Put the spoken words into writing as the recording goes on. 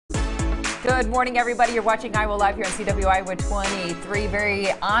Good morning, everybody. You're watching Iowa Live here on CW Iowa 23.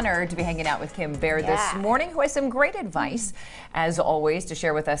 Very honored to be hanging out with Kim Baer this morning, who has some great advice, as always, to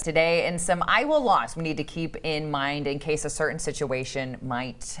share with us today, and some Iowa laws we need to keep in mind in case a certain situation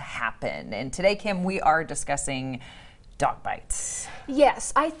might happen. And today, Kim, we are discussing dog bites.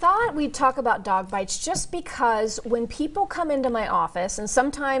 Yes, I thought we'd talk about dog bites just because when people come into my office, and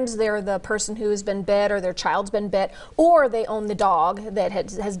sometimes they're the person who has been bit or their child's been bit, or they own the dog that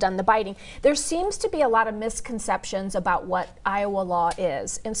has done the biting, there seems to be a lot of misconceptions about what Iowa law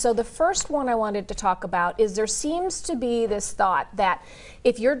is. And so the first one I wanted to talk about is there seems to be this thought that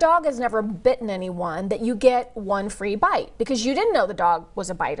if your dog has never bitten anyone, that you get one free bite because you didn't know the dog was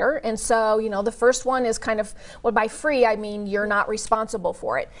a biter. And so, you know, the first one is kind of, well, by free, I mean you're not responsible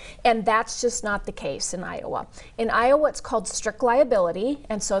for it. And that's just not the case in Iowa. In Iowa, it's called strict liability.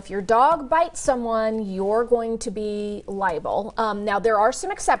 And so if your dog bites someone, you're going to be liable. Now, there are some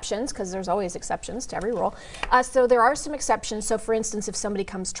exceptions, because there's always exceptions to every rule. So there are some exceptions. So for instance, if somebody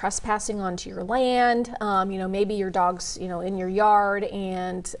comes trespassing onto your land, you know, maybe your dog's, you know, in your yard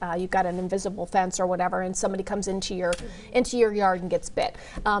and you've got an invisible fence or whatever, and somebody comes into your yard and gets bit,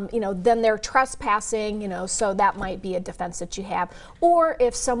 you know, then they're trespassing, you know, so that might be a defense that you have. Or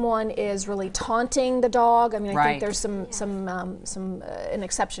if someone is really taunting the dog, I mean, I think there's an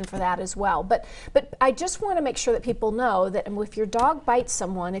exception for that as well. But I just want to make sure that people know that if your dog bites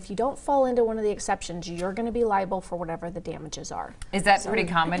someone, if you don't fall into one of the exceptions, you're going to be liable for whatever the damages are. Is that pretty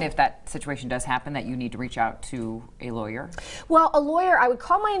common if that situation does happen, that you need to reach out to a lawyer? Well, a lawyer, I would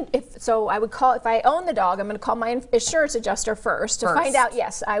call if I own the dog, I'm going to call my insurance adjuster first to find out,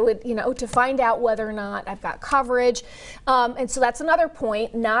 yes, I would, you know, to find out whether or not I've got coverage. And so that's another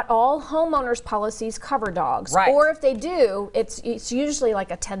point. Not all homeowners policies cover dogs. Right. Or if they do, it's usually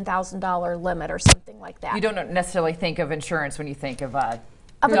like a $10,000 limit or something like that. You don't necessarily think of insurance when you think of a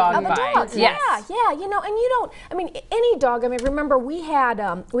Of a dog. Yes. Yeah, you know, and you don't, I mean, any dog, I mean, remember we had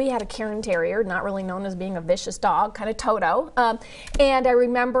a Cairn Terrier, not really known as being a vicious dog, kind of Toto, and I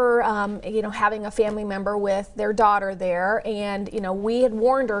remember, you know, having a family member with their daughter there, and, you know, we had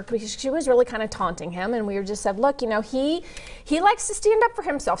warned her because she was really kind of taunting him, and we just said, look, you know, he likes to stand up for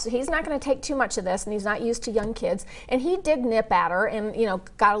himself, so he's not going to take too much of this, and he's not used to young kids, and he did nip at her, and, you know,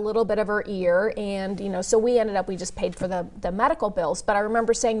 got a little bit of her ear, and, you know, so we just paid for the medical bills, but I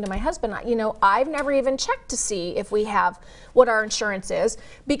remember saying to my husband, you know, I've never even checked to see if we have what our insurance is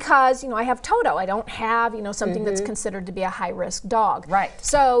because, you know, I have Toto. I don't have, you know, something that's considered to be a high-risk dog. Right.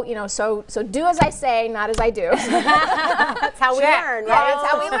 So, you know, so do as I say, not as I do. That's how we learn, right?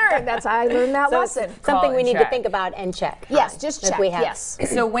 That's how we learn. That's how I learned that lesson. Something we need to think about and check. Yes, just check. Yes.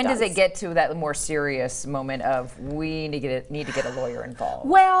 So when does it get to that more serious moment of we need to get a lawyer involved?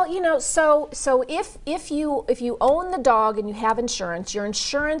 Well, you know, so if you own the dog and you have insurance, your insurance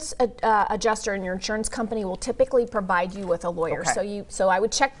adjuster and your insurance company will typically provide you with a lawyer. Okay. So I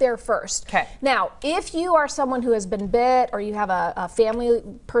would check there first. Okay. Now, if you are someone who has been bit, or you have a family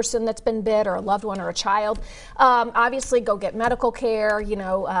person that's been bit, or a loved one or a child, obviously go get medical care. You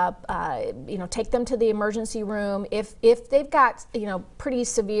know, take them to the emergency room. If they've got, you know, pretty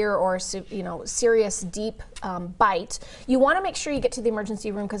severe or, you know, serious deep bite, you want to make sure you get to the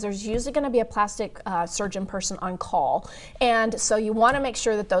emergency room because there's usually going to be a plastic surgeon person on call, and so you want to make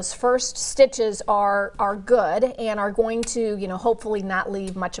sure that those first stitches are good and are going to, you know, hopefully not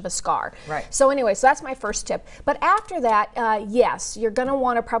leave much of a scar. Right. So anyway, so that's my first tip. But after that, yes, you're going to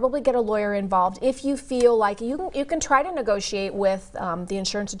want to probably get a lawyer involved if you feel like you can try to negotiate with the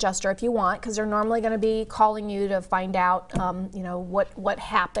insurance adjuster if you want, because they're normally going to be calling you to find out, you know, what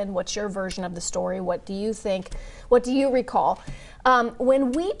happened, what's your version of the story, what do you think, what do you recall.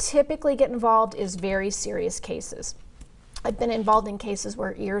 When we typically get involved is very serious cases. I've been involved in cases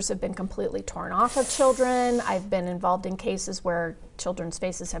where ears have been completely torn off of children. I've been involved in cases where children's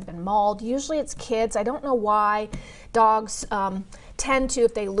faces have been mauled. Usually it's kids. I don't know why dogs tend to,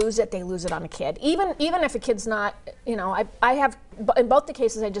 if they lose it on a kid. Even if a kid's not, you know, I have, in both the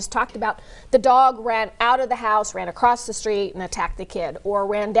cases I just talked about, the dog ran out of the house, ran across the street and attacked the kid, or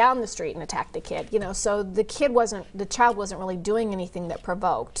ran down the street and attacked the kid, you know, so the child wasn't really doing anything that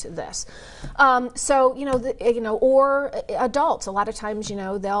provoked this. So, you know, or adults, a lot of times, you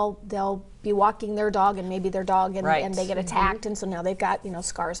know, they'll be walking their dog and maybe their dog and they get attacked, and so now they've got, you know,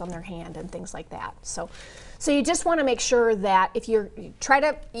 scars on their hand and things like that. So you just want to make sure that if you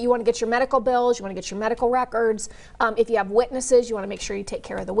want to get your medical bills, you want to get your medical records. If you have witnesses, you want to make sure you take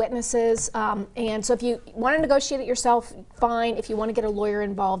care of the witnesses. And so if you want to negotiate it yourself, fine. If you want to get a lawyer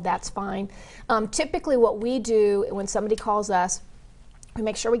involved, that's fine. Typically what we do when somebody calls us, We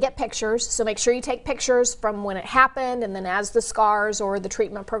make sure we get pictures. So make sure you take pictures from when it happened and then as the scars or the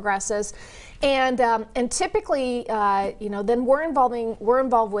treatment progresses. And typically, then we're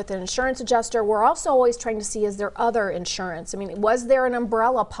involved with an insurance adjuster. We're also always trying to see, is there other insurance? I mean, was there an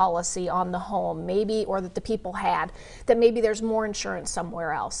umbrella policy on the home, maybe, or that the people had, that maybe there's more insurance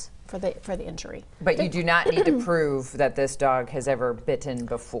somewhere else for the injury. But you do not need to prove that this dog has ever bitten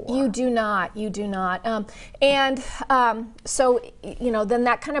before. You do not. You do not. So then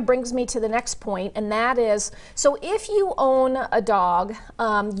that kind of brings me to the next point, and that is, so if you own a dog,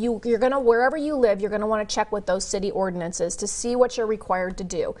 you're going to, wherever you live, you're going to want to check with those city ordinances to see what you're required to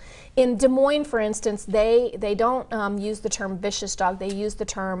do. In Des Moines, for instance, they don't use the term vicious dog. They use the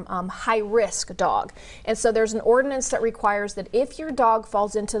term high-risk dog. And so there's an ordinance that requires that if your dog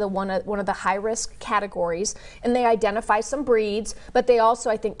falls into one of the high-risk categories, and they identify some breeds, but they also,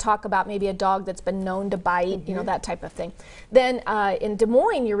 I think, talk about maybe a dog that's been known to bite, that type of thing. Then in Des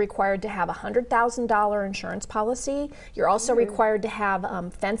Moines, you're required to have a $100,000 insurance policy. You're also required to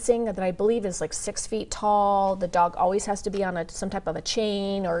have fencing that I believe is like 6 feet tall. The dog always has to be on some type of a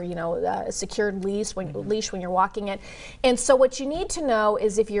chain or a secured leash when you're walking it. And so what you need to know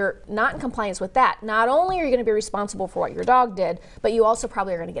is, if you're not in compliance with that, not only are you going to be responsible for what your dog did, but you also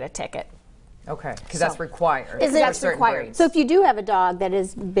probably are going to get a ticket. Okay, because that's required. Is it required? So if you do have a dog that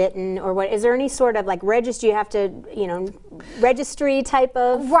is bitten, or what, is there any sort of like registry? You have to, registry type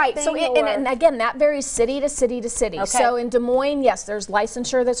of right. thing, So and again, that varies city to city to city. Okay. So in Des Moines, yes, there's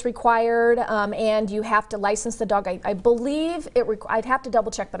licensure that's required, and you have to license the dog. I believe I'd have to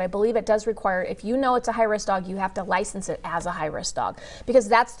double check, but I believe it does require, if you know it's a high risk dog, you have to license it as a high risk dog, because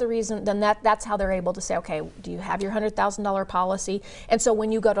that's the reason. Then that's how they're able to say, okay, do you have your $100,000 policy? And so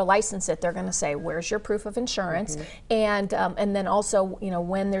when you go to license it, they're going to say, where's your proof of insurance? And then also,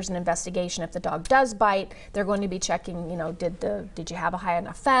 when there's an investigation, if the dog does bite, they're going to be checking, did you have a high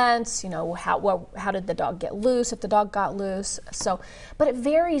enough fence? How did the dog get loose, if the dog got loose? So, but it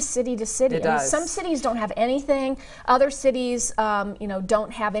varies city to city. It does. Some cities don't have anything. Other cities,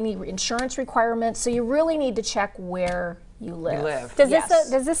 don't have any insurance requirements. So you really need to check where you live.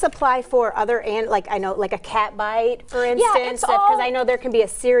 Does this apply for other like a cat bite, for instance? Because I know there can be a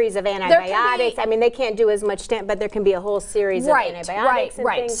series of antibiotics. I mean, they can't do as much, but there can be a whole series of antibiotics.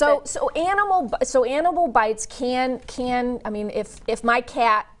 Right. So animal bites can. I mean, if my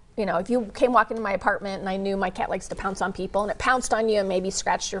cat, if you came walking to my apartment and I knew my cat likes to pounce on people and it pounced on you and maybe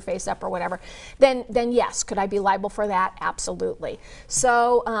scratched your face up or whatever, then yes, could I be liable for that? Absolutely.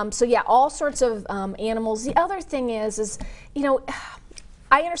 So yeah, all sorts of animals. The other thing is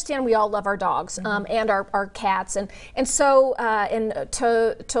I understand we all love our dogs and our cats, and so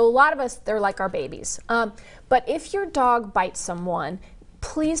to a lot of us, they're like our babies. But if your dog bites someone,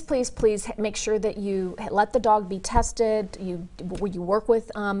 please make sure that you let the dog be tested. You work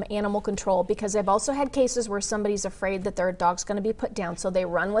with animal control, because I've also had cases where somebody's afraid that their dog's going to be put down, so they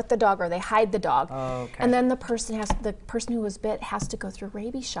run with the dog or they hide the dog, and then the person who was bit has to go through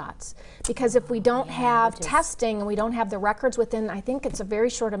rabies shots, because if we don't have testing and we don't have the records within, I think it's a very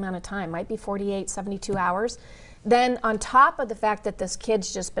short amount of time, might be 48, 72 hours. Then on top of the fact that this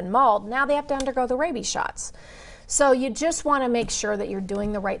kid's just been mauled, now they have to undergo the rabies shots. So you just want to make sure that you're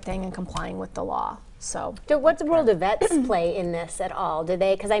doing the right thing and complying with the law. So, what role do vets play in this at all? Do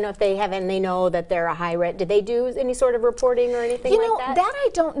they? Because I know if they have and they know that they're a high risk, do they do any sort of reporting or anything like that? That I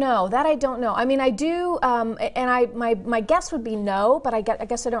don't know. I mean, I do, and my guess would be no, but I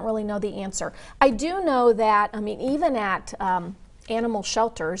guess I don't really know the answer. I do know that, I mean, even at animal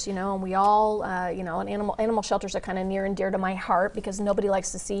shelters, and we all, and animal shelters are kind of near and dear to my heart, because nobody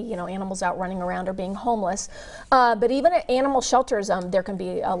likes to see, animals out running around or being homeless. But even at animal shelters, there can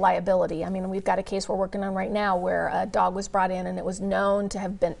be a liability. I mean, we've got a case we're working on right now where a dog was brought in and it was known to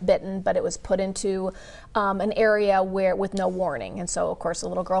have been bitten, but it was put into an area with no warning. And so, of course, a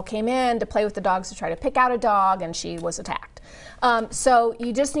little girl came in to play with the dogs to try to pick out a dog, and she was attacked. So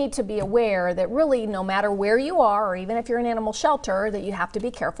you just need to be aware that really, no matter where you are, or even if you're in an animal shelter, that you have to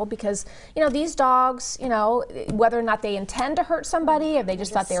be careful, because these dogs, whether or not they intend to hurt somebody, or they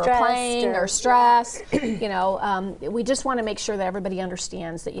just thought they were playing, or stressed, we just want to make sure that everybody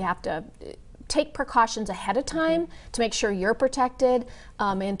understands that you have to take precautions ahead of time to make sure you're protected,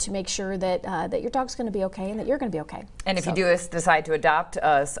 and to make sure that that your dog's going to be okay and that you're going to be okay. And if you do decide to adopt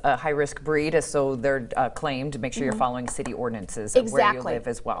a high-risk breed, so they're claimed, make sure you're following city ordinances of where you live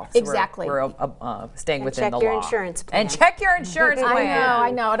as well. So exactly. We're staying within the law. Check your insurance plan. And check your insurance plan. I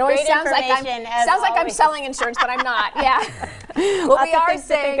know. It always sounds like I'm selling insurance, but I'm not. Yeah. Well, we are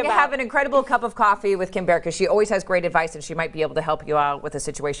saying have an incredible cup of coffee with Kim Baer, because she always has great advice and she might be able to help you out with a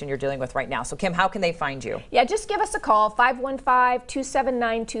situation you're dealing with right now. So, Kim, how can they find you? Yeah, just give us a call,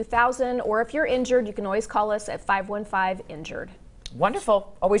 515-279-2000, or if you're injured, you can always call us at 515-INJURED.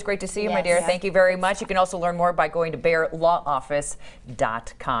 Wonderful. Always great to see you, my dear. Thank you very much. You can also learn more by going to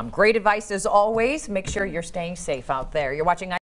BaerLawOffice.com. Great advice as always. Make sure you're staying safe out there. You're watching